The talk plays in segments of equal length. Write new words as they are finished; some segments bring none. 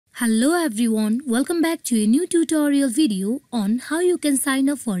Hello everyone, welcome back to a new tutorial video on how you can sign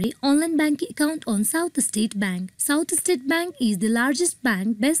up for an online banking account on SouthState Bank. SouthState Bank is the largest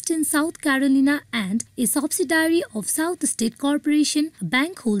bank based in South Carolina and a subsidiary of SouthState Corporation, a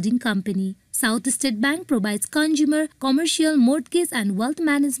bank holding company. SouthState Bank provides consumer, commercial, mortgage and wealth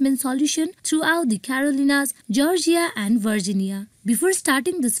management solutions throughout the Carolinas, Georgia and Virginia. Before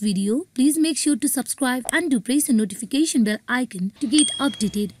starting this video, please make sure to subscribe and to press the notification bell icon to get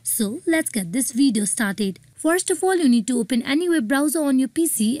updated. So let's get this video started. First of all, you need to open any web browser on your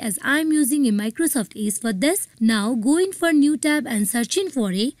PC as I am using a Microsoft Edge for this. Now go in for new tab and searching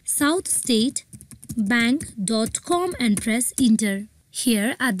for a southstatebank.com and press enter.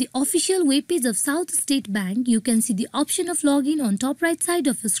 Here at the official webpage of SouthState Bank, you can see the option of login on top right side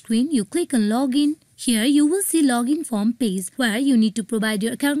of the screen. You click on login. Here you will see login form page where you need to provide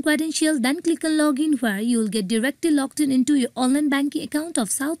your account credentials, then click on login where you will get directly logged in into your online banking account of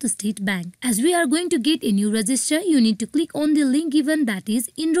SouthState Bank. As we are going to get a new register, you need to click on the link given, that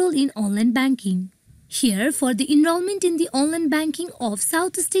is enroll in online banking. Here for the enrollment in the online banking of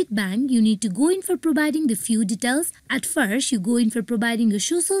SouthState Bank, you need to go in for providing the few details. At first, you go in for providing your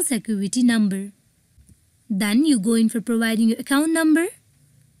social security number. Then you go in for providing your account number.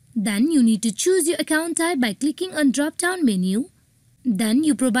 Then you need to choose your account type by clicking on drop-down menu. Then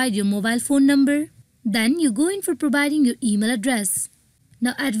you provide your mobile phone number. Then you go in for providing your email address.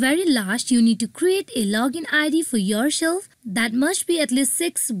 Now at very last, you need to create a login ID for yourself that must be at least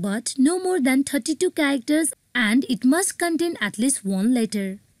 6 but no more than 32 characters and it must contain at least one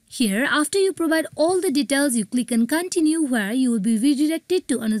letter. Here, after you provide all the details, you click on continue where you will be redirected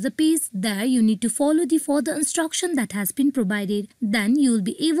to another page. There you need to follow the further instruction that has been provided. Then you will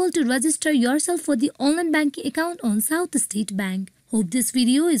be able to register yourself for the online banking account on SouthState Bank. Hope this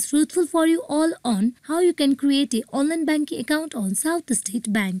video is fruitful for you all on how you can create an online banking account on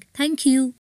SouthState Bank. Thank you.